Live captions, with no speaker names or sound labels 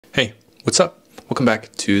Hey, what's up? Welcome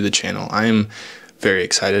back to the channel. I am very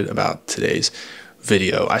excited about today's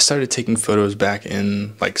video. I started taking photos back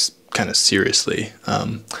in, kind of seriously,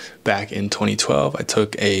 back in 2012. I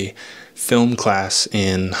took a film class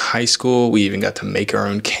in high school. We even got to make our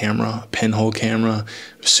own camera, a pinhole camera.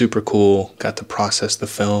 Super cool. Got to process the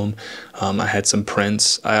film. I had some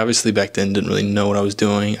prints. I obviously back then didn't really know what I was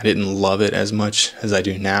doing. I didn't love it as much as I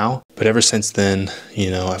do now. But ever since then,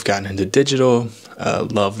 I've gotten into digital.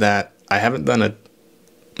 Love that. I haven't done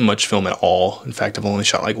much film at all. In fact, I've only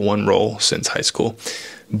shot like one roll since high school.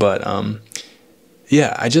 But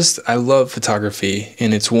yeah, I love photography,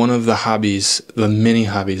 and it's one of the hobbies, the many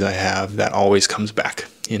hobbies I have that always comes back.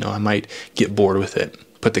 I might get bored with it,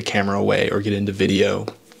 put the camera away, or get into video,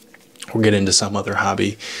 or get into some other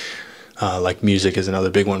hobby. Like music is another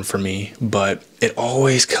big one for me, but it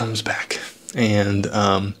always comes back. And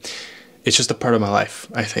it's just a part of my life,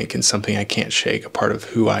 I think, and something I can't shake, a part of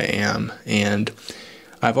who I am. And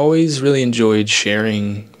I've always really enjoyed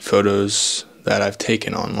sharing photos that I've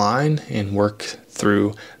taken online and work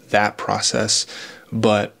through that process.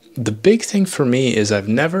 But the big thing for me is I've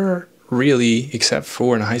never really, except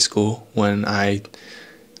for in high school when I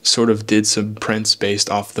sort of did some prints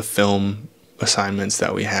based off the film assignments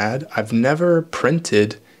that we had, I've never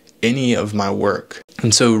printed any of my work.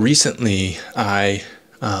 And so recently I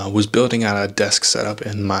was building out a desk setup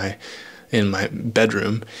in my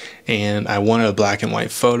bedroom, and I wanted a black and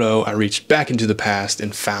white photo. I reached back into the past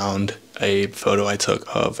and found a photo I took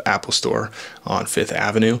of Apple Store on 5th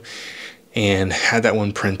Avenue and had that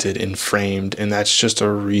one printed and framed, and that's just a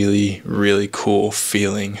really, really cool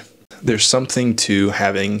feeling. There's something to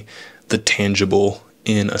having the tangible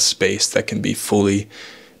in a space that can be fully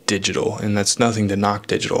digital, and that's nothing to knock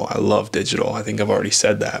digital. I love digital. I think I've already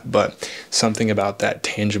said that, but something about that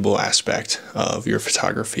tangible aspect of your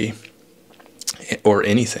photography, or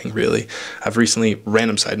anything really. I've recently,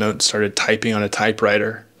 random side note, started typing on a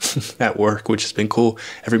typewriter at work, which has been cool.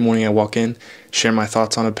 Every morning I walk in, share my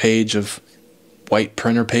thoughts on a page of white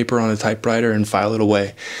printer paper on a typewriter and file it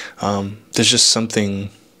away. There's just something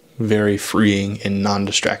very freeing and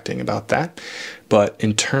non-distracting about that. But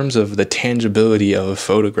in terms of the tangibility of a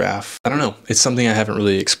photograph, I don't know. It's something I haven't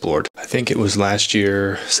really explored. I think it was last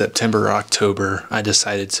year, September or October, I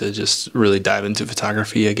decided to just really dive into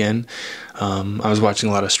photography again. I was watching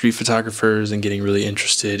a lot of street photographers and getting really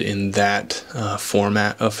interested in that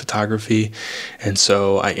format of photography. And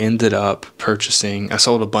so I ended up I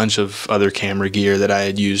sold a bunch of other camera gear that I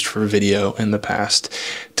had used for video in the past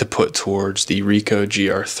to put towards the Ricoh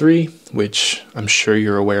GR3, which I'm sure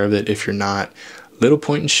you're aware of it. If you're not, little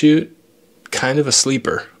point and shoot, kind of a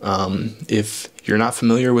sleeper. If you're not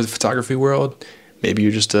familiar with the photography world, maybe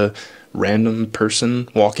you're just a random person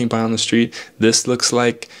walking by on the street, this looks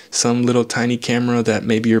like some little tiny camera that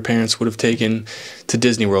maybe your parents would have taken to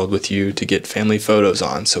Disney World with you to get family photos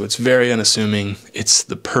on. So it's very unassuming. It's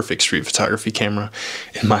the perfect street photography camera,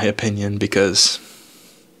 in my opinion, because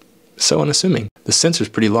it's so unassuming. The sensor's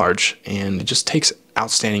pretty large, and it just takes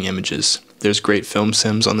outstanding images. There's great film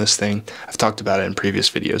sims on this thing. I've talked about it in previous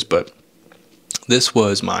videos, but this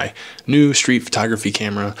was my new street photography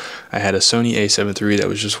camera. I had a Sony A7 III that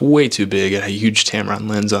was just way too big. It had a huge Tamron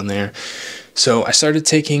lens on there. So I started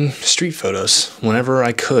taking street photos whenever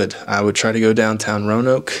I could. I would try to go downtown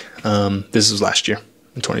Roanoke. This was last year,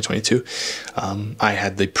 in 2022. I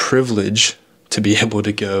had the privilege to be able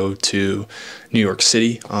to go to New York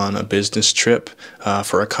City on a business trip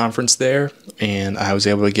for a conference there, and I was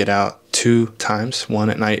able to get out 2 times, one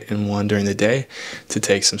at night and one during the day, to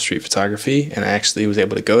take some street photography. And I actually was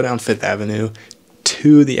able to go down 5th Avenue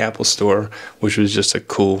to the Apple Store, which was just a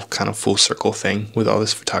cool kind of full circle thing with all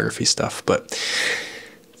this photography stuff. But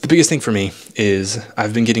the biggest thing for me is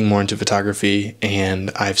I've been getting more into photography,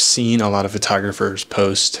 and I've seen a lot of photographers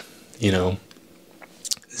post,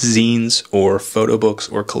 zines or photo books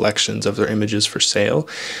or collections of their images for sale,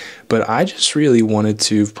 but I just really wanted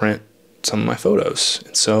to print some of my photos.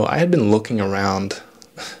 And so I had been looking around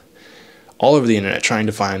all over the internet trying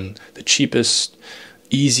to find the cheapest,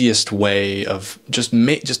 easiest way of just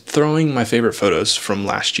throwing my favorite photos from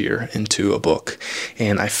last year into a book.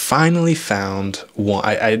 And I finally found one.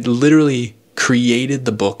 I literally created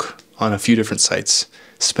the book on a few different sites,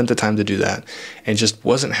 spent the time to do that, and just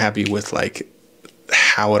wasn't happy with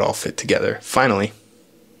how it all fit together. Finally,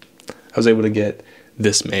 I was able to get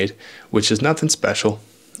this made, which is nothing special.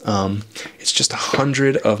 It's just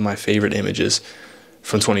 100 of my favorite images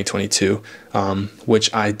from 2022,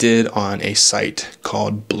 which I did on a site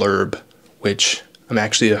called Blurb, which I'm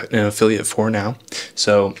actually an affiliate for now.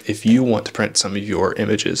 So if you want to print some of your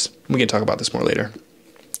images, we can talk about this more later,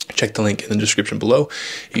 check the link in the description below.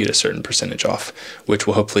 You get a certain percentage off, which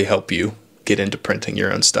will hopefully help you get into printing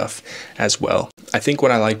your own stuff as well. I think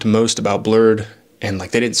what I liked most about Blurred, and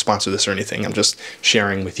like they didn't sponsor this or anything, I'm just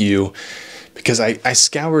sharing with you because I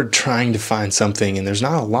scoured trying to find something, and there's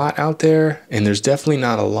not a lot out there, and there's definitely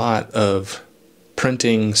not a lot of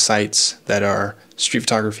printing sites that are street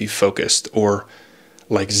photography focused or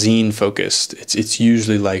like zine focused. It's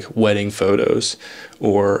usually like wedding photos,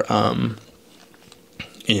 or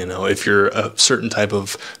you know, if you're a certain type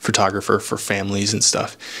of photographer for families and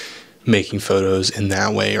stuff, making photos in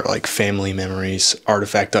that way, or like family memories.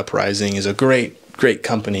 Artifact Uprising is a great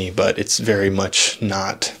company, but it's very much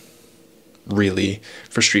not really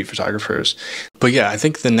for street photographers. But yeah, I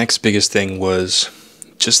think the next biggest thing was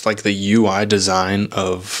just like the UI design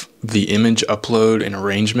of the image upload and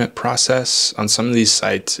arrangement process on some of these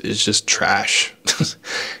sites is just trash.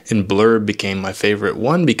 And Blurb became my favorite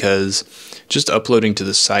one because just uploading to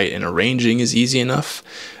the site and arranging is easy enough.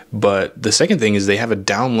 But the second thing is they have a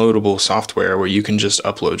downloadable software where you can just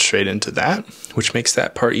upload straight into that, which makes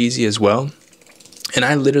that part easy as well. And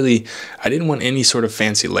I didn't want any sort of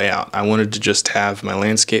fancy layout. I wanted to just have my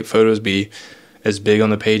landscape photos be as big on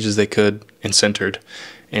the page as they could and centered,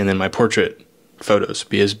 and then my portrait photos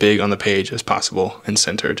be as big on the page as possible and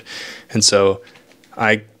centered. And so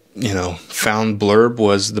I, found Blurb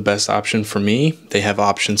was the best option for me. They have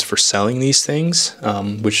options for selling these things,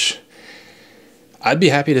 which I'd be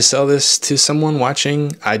happy to sell this to someone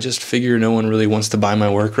watching. I just figure no one really wants to buy my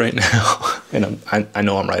work right now. And I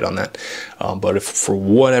know I'm right on that. But if for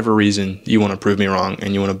whatever reason you want to prove me wrong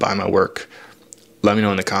and you want to buy my work, let me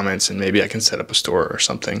know in the comments, and maybe I can set up a store or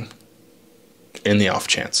something in the off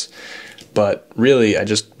chance. But really, I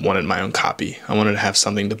just wanted my own copy. I wanted to have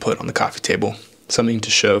something to put on the coffee table, something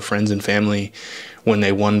to show friends and family when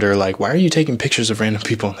they wonder, like, why are you taking pictures of random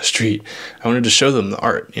people on the street? I wanted to show them the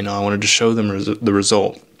art, I wanted to show them the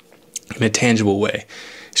result in a tangible way.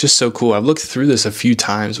 It's just so cool. I've looked through this a few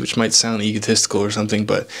times, which might sound egotistical or something,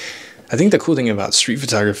 but I think the cool thing about street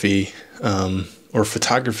photography, or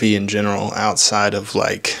photography in general, outside of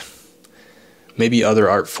like maybe other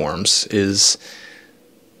art forms, is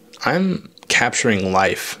I'm capturing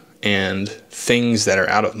life and things that are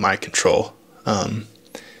out of my control.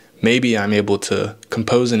 Maybe I'm able to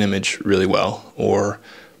compose an image really well, or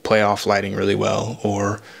play off lighting really well,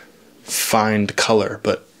 or find color,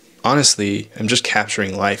 but honestly, I'm just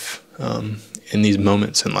capturing life in these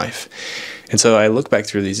moments in life. And so I look back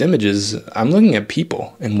through these images, I'm looking at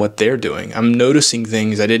people and what they're doing. I'm noticing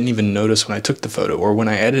things I didn't even notice when I took the photo, or when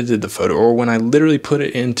I edited the photo, or when I literally put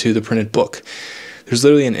it into the printed book. There's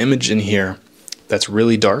literally an image in here that's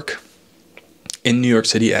really dark in New York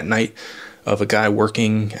City at night, of a guy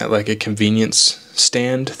working at like a convenience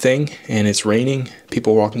stand thing, and it's raining,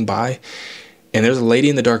 people walking by, and there's a lady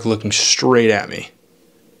in the dark looking straight at me,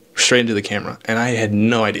 straight into the camera, and I had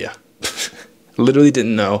no idea. Literally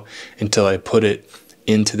didn't know until I put it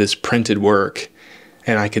into this printed work,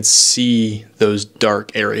 and I could see those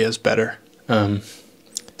dark areas better.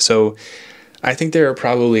 So I think there are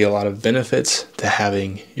probably a lot of benefits to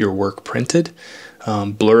having your work printed.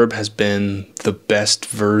 Blurb has been the best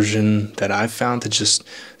version that I've found to just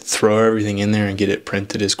throw everything in there and get it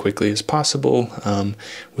printed as quickly as possible,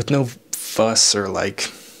 with no fuss or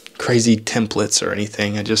like crazy templates or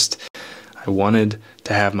anything. I wanted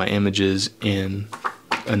to have my images in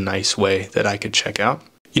a nice way that I could check out.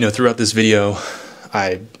 Throughout this video,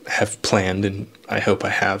 I have planned, and I hope I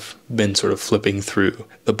have been sort of flipping through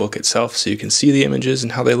the book itself so you can see the images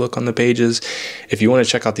and how they look on the pages. If you want to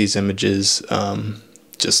check out these images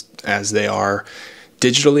just as they are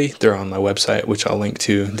digitally, they're on my website, which I'll link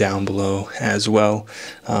to down below as well.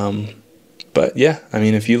 But yeah,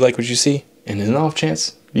 if you like what you see, and in an off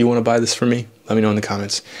chance you want to buy this from me, let me know in the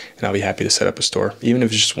comments, and I'll be happy to set up a store, even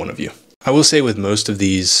if it's just one of you. I will say, with most of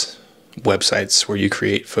these websites where you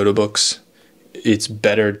create photo books, it's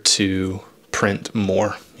better to print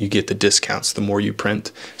more. You get the discounts the more you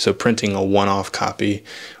print. So printing a one-off copy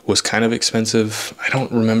was kind of expensive. I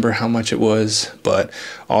don't remember how much it was, but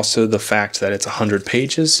also the fact that it's 100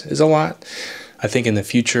 pages is a lot. I think in the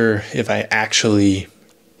future, if I actually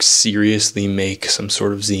seriously make some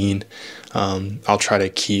sort of zine, I'll try to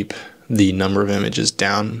keep the number of images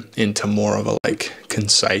down into more of a like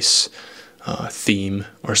concise theme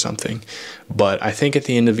or something. But I think at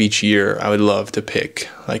the end of each year, I would love to pick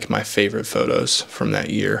like my favorite photos from that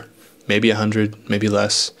year, maybe 100, maybe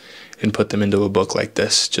less, and put them into a book like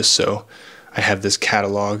this, just so I have this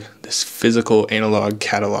catalog, this physical analog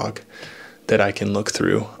catalog that I can look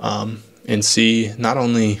through and see not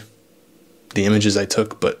only the images I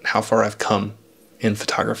took, but how far I've come in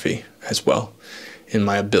photography as well. in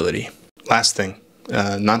my ability. Last thing,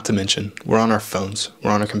 not to mention, we're on our phones,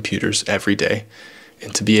 we're on our computers every day,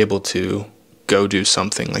 and to be able to go do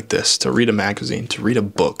something like this, to read a magazine, to read a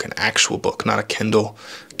book, an actual book, not a Kindle.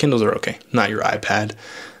 Kindles are okay, not your iPad.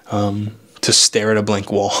 To stare at a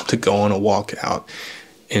blank wall, to go on a walk out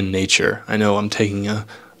in nature. I know I'm taking a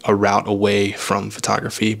route away from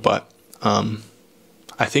photography, but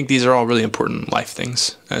I think these are all really important life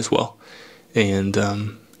things as well. And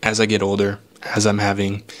as I get older, as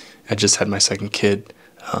I just had my second kid,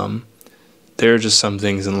 there are just some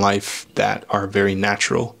things in life that are very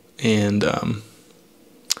natural and I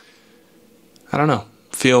don't know,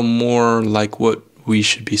 feel more like what we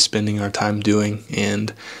should be spending our time doing.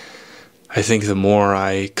 And I think the more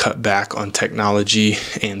I cut back on technology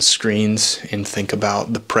and screens and think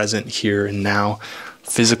about the present here and now,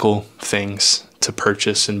 physical things to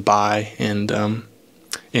purchase and buy and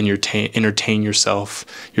entertain yourself,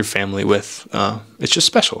 your family with, it's just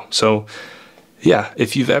special. So yeah,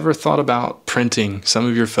 if you've ever thought about printing some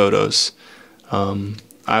of your photos,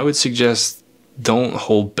 I would suggest don't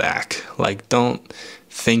hold back. Like, don't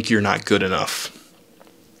think you're not good enough.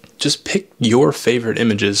 Just pick your favorite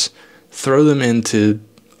images, throw them into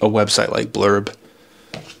a website like Blurb,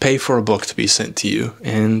 pay for a book to be sent to you,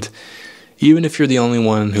 and even if you're the only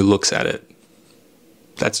one who looks at it,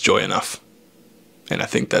 that's joy enough. And I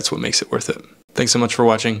think that's what makes it worth it. Thanks so much for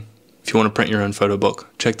watching. If you want to print your own photo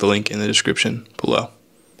book, check the link in the description below.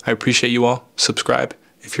 I appreciate you all. Subscribe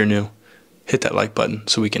if you're new. Hit that like button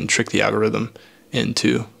so we can trick the algorithm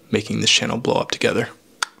into making this channel blow up together.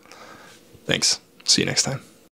 Thanks. See you next time.